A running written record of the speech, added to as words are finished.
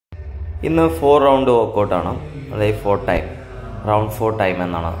ഇന്ന് 4 റൗണ്ട് വർക്കൗട്ടാണ്, അതായത് 4 time, round 4 time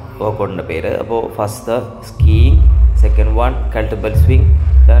എന്നാണ് വർക്കൗട്ടിൻ്റെ പേര്. അപ്പോൾ first skiing, second one കൾട്ടിബിൾ swing,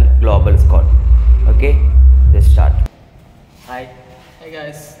 then global squat. Okay, let's start. Hi. Hey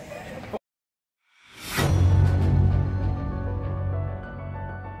guys.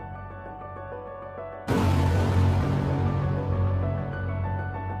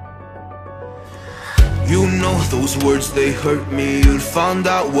 You know those words, they hurt me. You'd found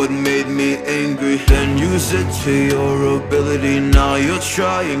out what made me angry, then use it to your ability. Now you're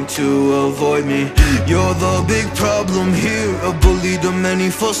trying to avoid me. You're the big problem here, a bully to many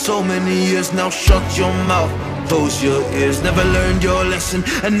for so many years. Now shut your mouth, close your ears. Never learned your lesson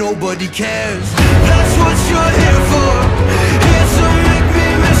and nobody cares. That's what you're here for, here to make me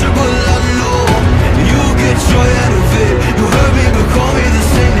miserable. I know you get joy out of it. You hurt me but call me the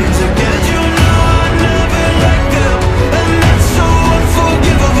same names again. You know I never liked them, and that's so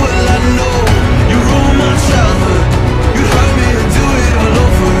unforgivable. I know you ruined my childhood. You hurt me and do it all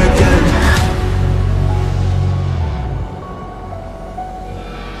over again.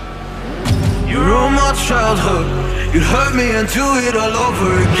 You ruined my childhood. You hurt me and do it all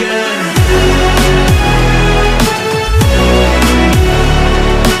over again.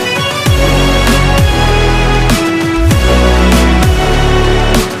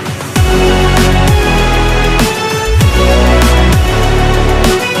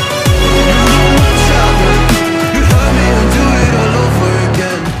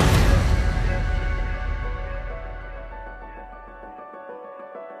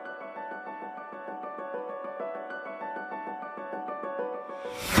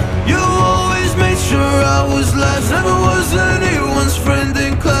 You always made sure I was last, never was anyone's friend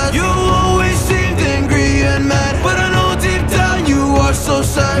in class. You always seemed angry and mad, but I know deep down you are so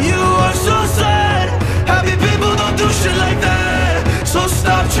sad. You are so sad. Happy people don't do shit like that. So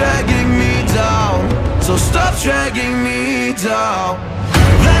stop dragging me down, so stop dragging me down.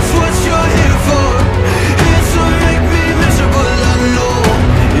 That's what you're here for, here to make me miserable. I know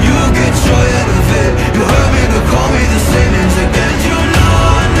you get joy out of it. You hurt me but call me the same names again. You know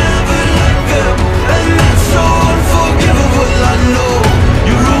I never liked them, and that's so unforgivable. I know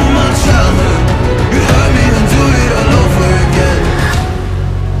you ruined my childhood. You hurt me and do it all over again.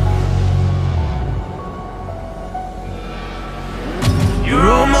 You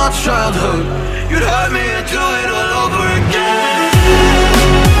ruined my childhood. You'd hurt me and do it all over again.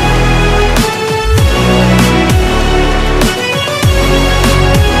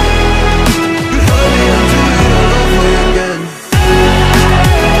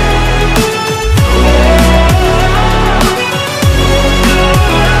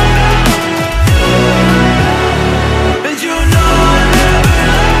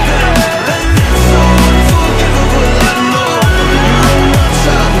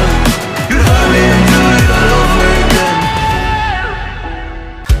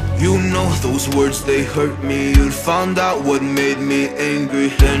 Words, they hurt me. You'd found out what made me angry,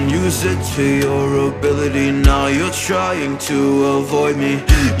 then use it to your ability. Now you're trying to avoid me.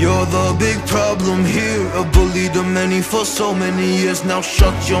 You're the big problem here, a bully to many for so many years. Now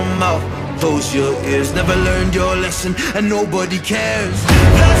shut your mouth, close your ears. Never learned your lesson and nobody cares.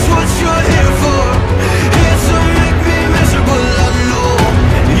 That's what you're here for, here to make me miserable. I know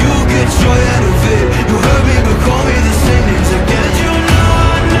you get joy out of it. You hurt me but call me the same names again. You know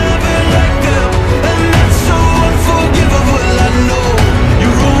I never liked them, and that's so unforgivable. I know you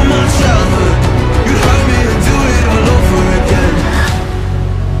ruined my childhood. You hurt me and do it all over again.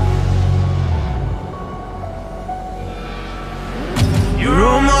 You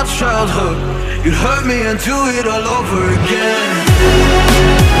ruined my childhood. You hurt me and do it all over again.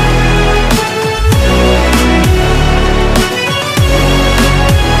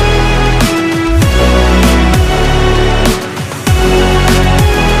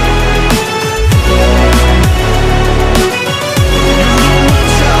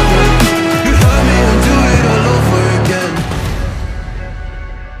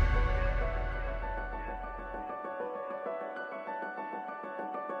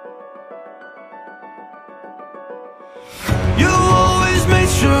 You always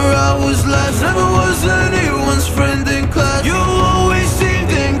made sure I was last, never was anyone's friend in class. You always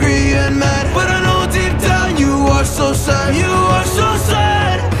seemed angry and mad, but I know deep down you are so sad. You are so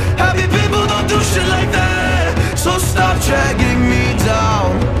sad. Happy people don't do shit like that. So stop dragging me down,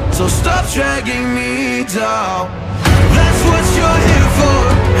 so stop dragging me down. That's what you're here for,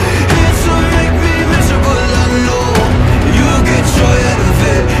 here to make me miserable. I know you get joy out of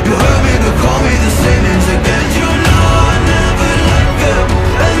it. You hurt me but call me the same names again. You know I never liked them,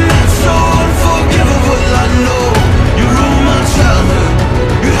 and that's so unforgivable. I know you ruined my childhood.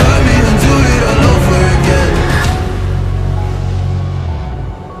 You hurt me and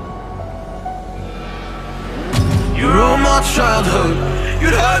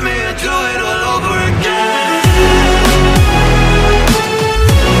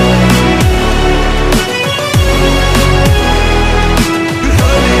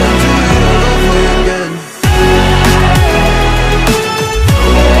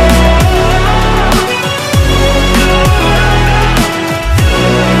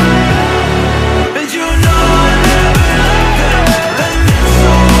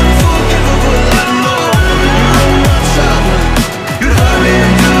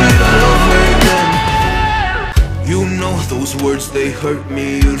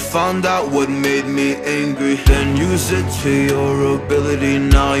you'd find out what made me angry, then use it to your ability.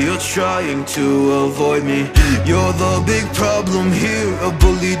 Now you're trying to avoid me. You're the big problem here, a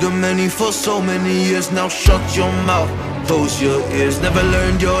bully to many for so many years. Now shut your mouth, close your ears. Never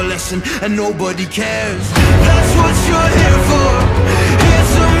learned your lesson and nobody cares. That's what you're here for, here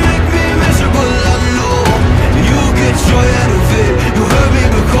to make me miserable. I know you get joy out of it. You hurt me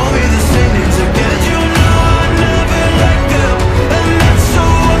but call me the same names again. You know I never liked them, and that's so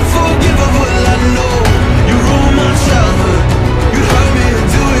unforgivable. I know you ruined my childhood. You hurt me and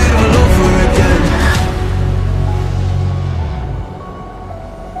do it all over again.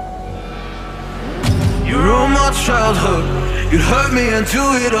 You ruined my childhood. You'd hurt me and do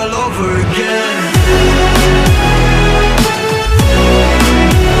it all over again.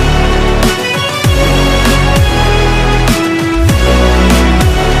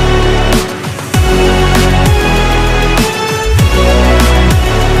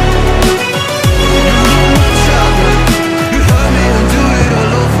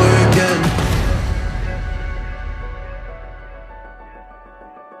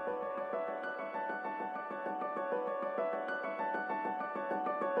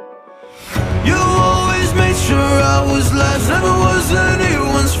 You always made sure I was last, never was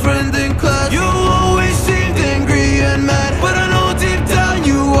anyone's friend in class. You always seemed angry and mad, but I know deep down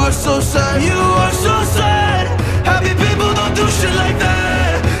you are so sad. You are so sad. Happy people don't do shit like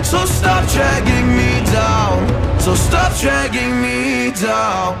that. So stop dragging me down, so stop dragging me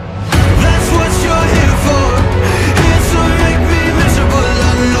down. That's what you're here for, here to make me miserable.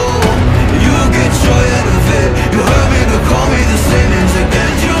 I know you get joy out of it. You hurt me but call me the same names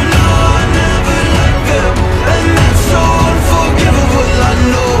again. You know I never liked them, and that's so unforgivable. I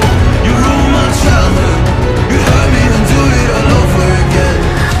know you ruined my childhood. You hurt me and do it all over again.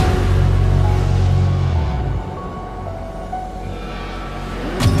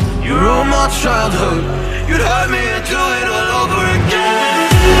 You ruined my childhood. You'd hurt me and do it all over again.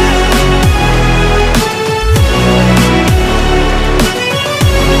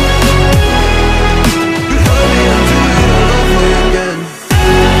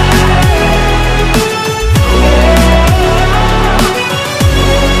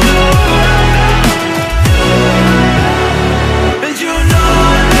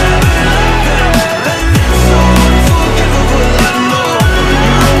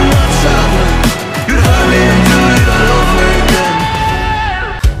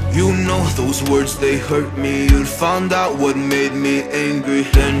 Words, they hurt me. You'd found out what made me angry,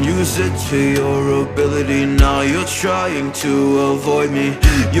 then use it to your ability. Now you're trying to avoid me.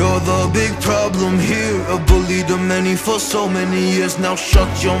 You're the big problem here, a bully to many for so many years. Now shut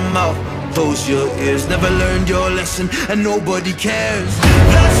your mouth, close your ears. Never learned your lesson and nobody cares.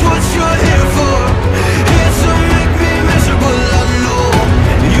 That's what you're here for, here to make me miserable. I know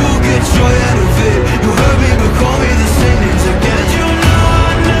you get joy out of it. You hurt me but call me the same names again. You know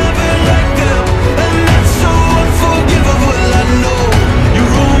I never liked them, and that's so unforgivable. I know you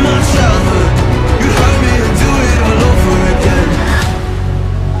ruined my childhood. You hurt me and do it all over again.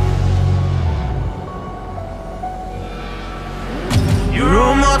 You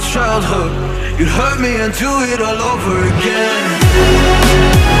ruined my childhood. You'd hurt me and do it all over again.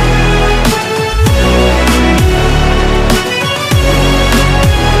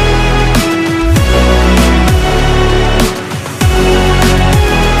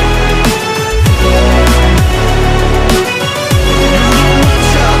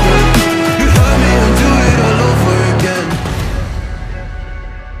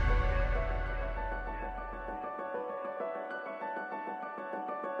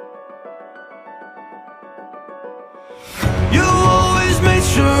 You always made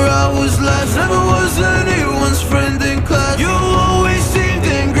sure I was last, never was anyone's friend in class. You always seemed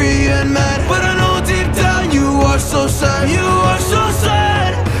angry and mad, but I know deep down you are so sad. You are so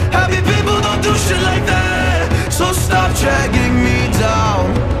sad. Happy people don't do shit like that. So stop dragging me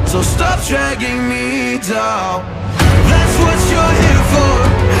down, so stop dragging me down. That's what you're here for,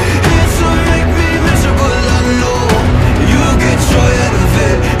 here to make me miserable. I know you get joy out of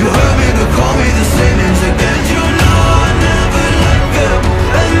it. You hurt me but call me the same names again. You know I never liked them,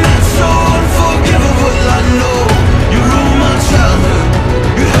 and that's so unforgivable. I know you ruined my childhood.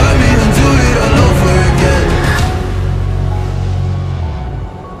 You hurt me and do it all over again.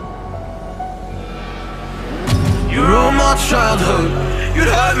 You ruined my childhood. You'd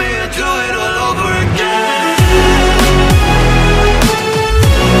hurt me and do it all over again.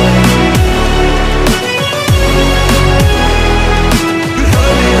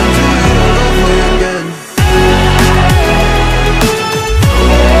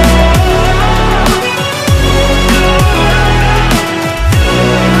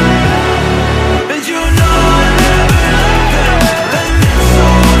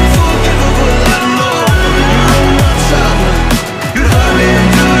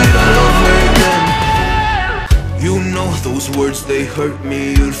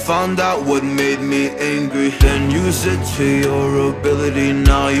 found out what made me angry, then use it to your ability.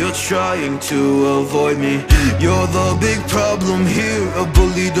 Now you're trying to avoid me. You're the big problem here, a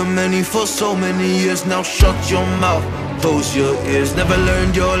bully to many for so many years. Now shut your mouth, close your ears. Never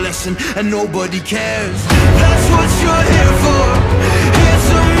learned your lesson and nobody cares. That's what you're here for, here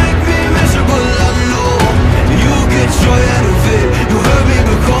to make me miserable. I know you get joy out of it. You heard me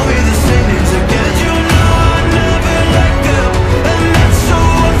but call me the same names again. You know I never liked them, and that's so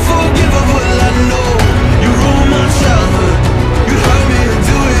unforgivable. I know you ruined my childhood. You hurt me and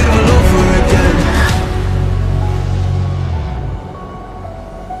do it all over again.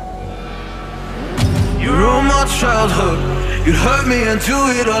 You ruined my childhood. You hurt me and do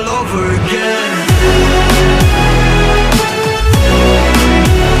it all over again.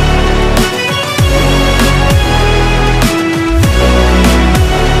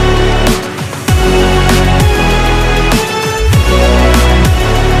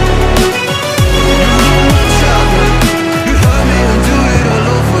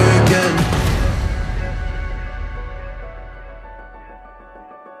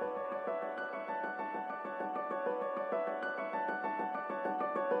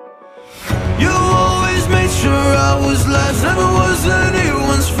 You always made sure I was last, never was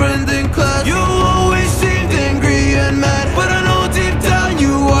anyone's friend in class. You always seemed angry and mad, but I know deep down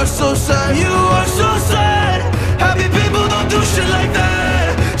you are so sad. You are so sad. Happy people don't do shit like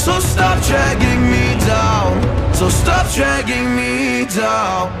that. So stop dragging me down, so stop dragging me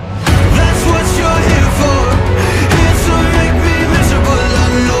down. That's what you're here for, here to make me miserable. I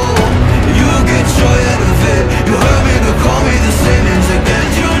know you get joy out of it. You heard me but call me the same names again.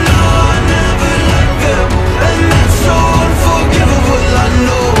 You know I never liked them, and that's so unforgivable. I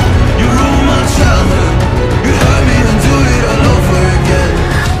know you ruined my childhood. You hurt me and do it all over again.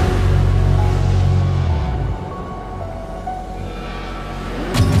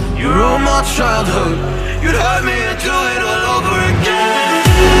 You ruined my childhood. You'd hurt me and do it all over again.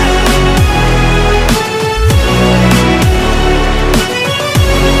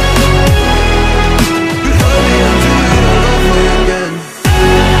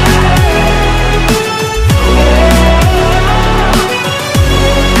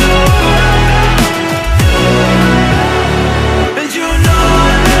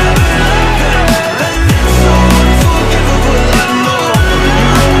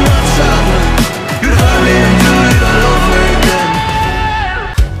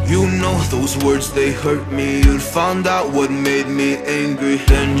 Words, they hurt me. You'd found out what made me angry,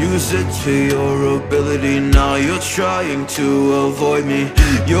 then use it to your ability. Now you're trying to avoid me.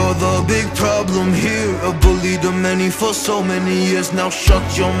 You're the big problem here, a bully to many for so many years. Now shut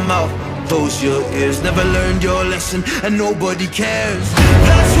your mouth, close your ears. Never learned your lesson and nobody cares.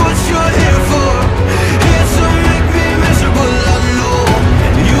 That's what you're here for, here to make me miserable. I know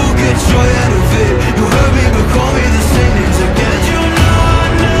you get joy out of it. You heard me but call me the same names again. You know I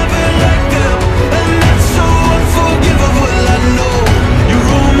never liked them, and that's so unforgivable. I know you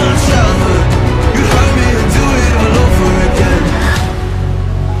ruined my childhood. You hurt me and do it all over again.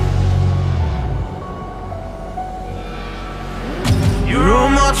 You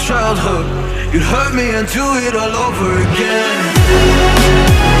ruined my childhood. You hurt me and do it all over again.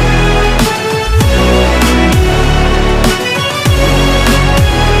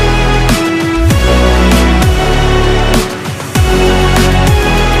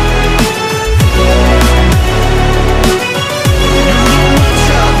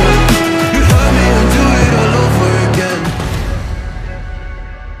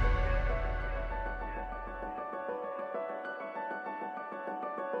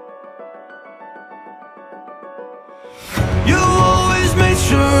 You always made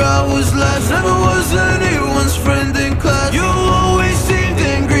sure I was last, never was anyone's friend in class. You always seemed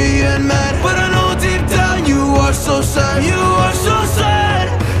angry and mad, but I know deep down you are so sad. You are so sad.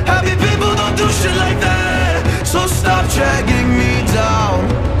 Happy people don't do shit like that. So stop dragging me down,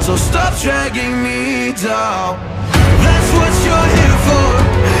 so stop dragging me down. That's what you're here for,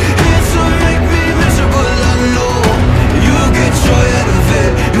 here to make me miserable. I know you get joy out of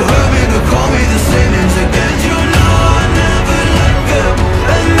it. You heard me but call me the same names again. You know I never liked them,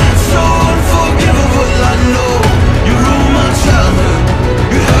 and that's so unforgivable. I know you ruined my childhood.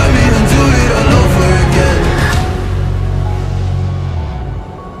 You hurt me and do it all over again.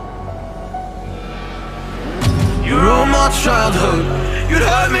 You ruined my childhood. You'd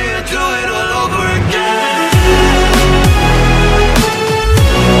hurt me and do it all over again.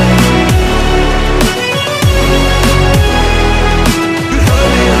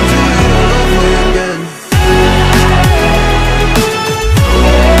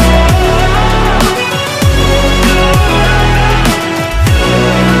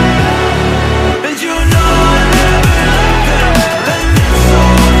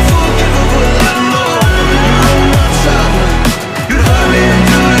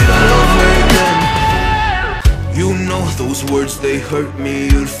 hurt me,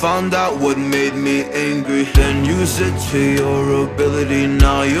 you'd find out what made me angry, then use it to your ability.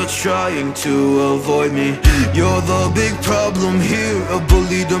 Now you're trying to avoid me. You're the big problem here, a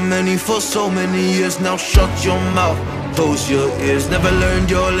bully to many for so many years. Now shut your mouth, close your ears. Never learned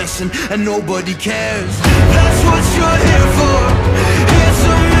your lesson and nobody cares. That's what you're here for, here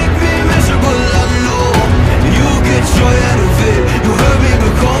to make me miserable. I know you get joy out of it. You hurt me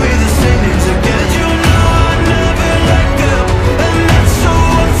but call me the same names again. You know I never let go, and that's so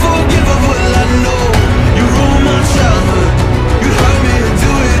unforgivable. I know you ruined my childhood. You hurt me and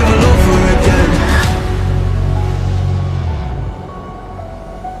do it all over again.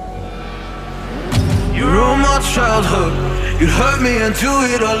 You ruined my childhood. You hurt me and do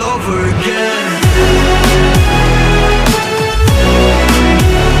it all over again.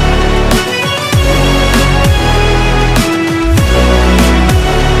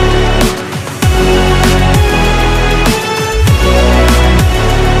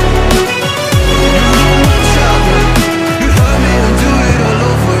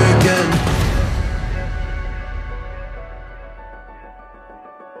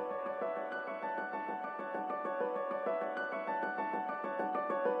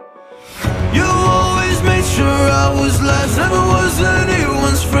 You always made sure I was last, never was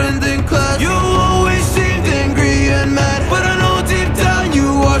anyone's friend in class. You always seemed angry and mad, but I know deep down you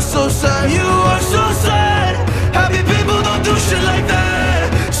are so sad. You are so sad. Happy people don't do shit like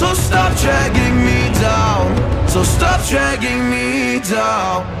that. So stop dragging me down, so stop dragging me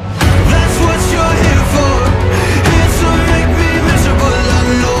down. That's what you're here for, here to make me miserable. I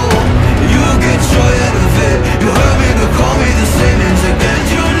know you get joy out of it. You hurt me but call me the same names again.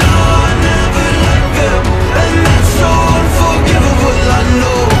 You know I never let them, and that's so unforgivable. I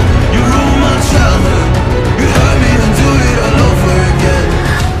know you ruined my childhood. You hurt me and do it all over again.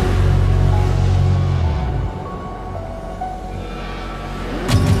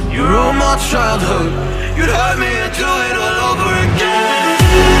 You ruined my childhood. You'd hurt me and do it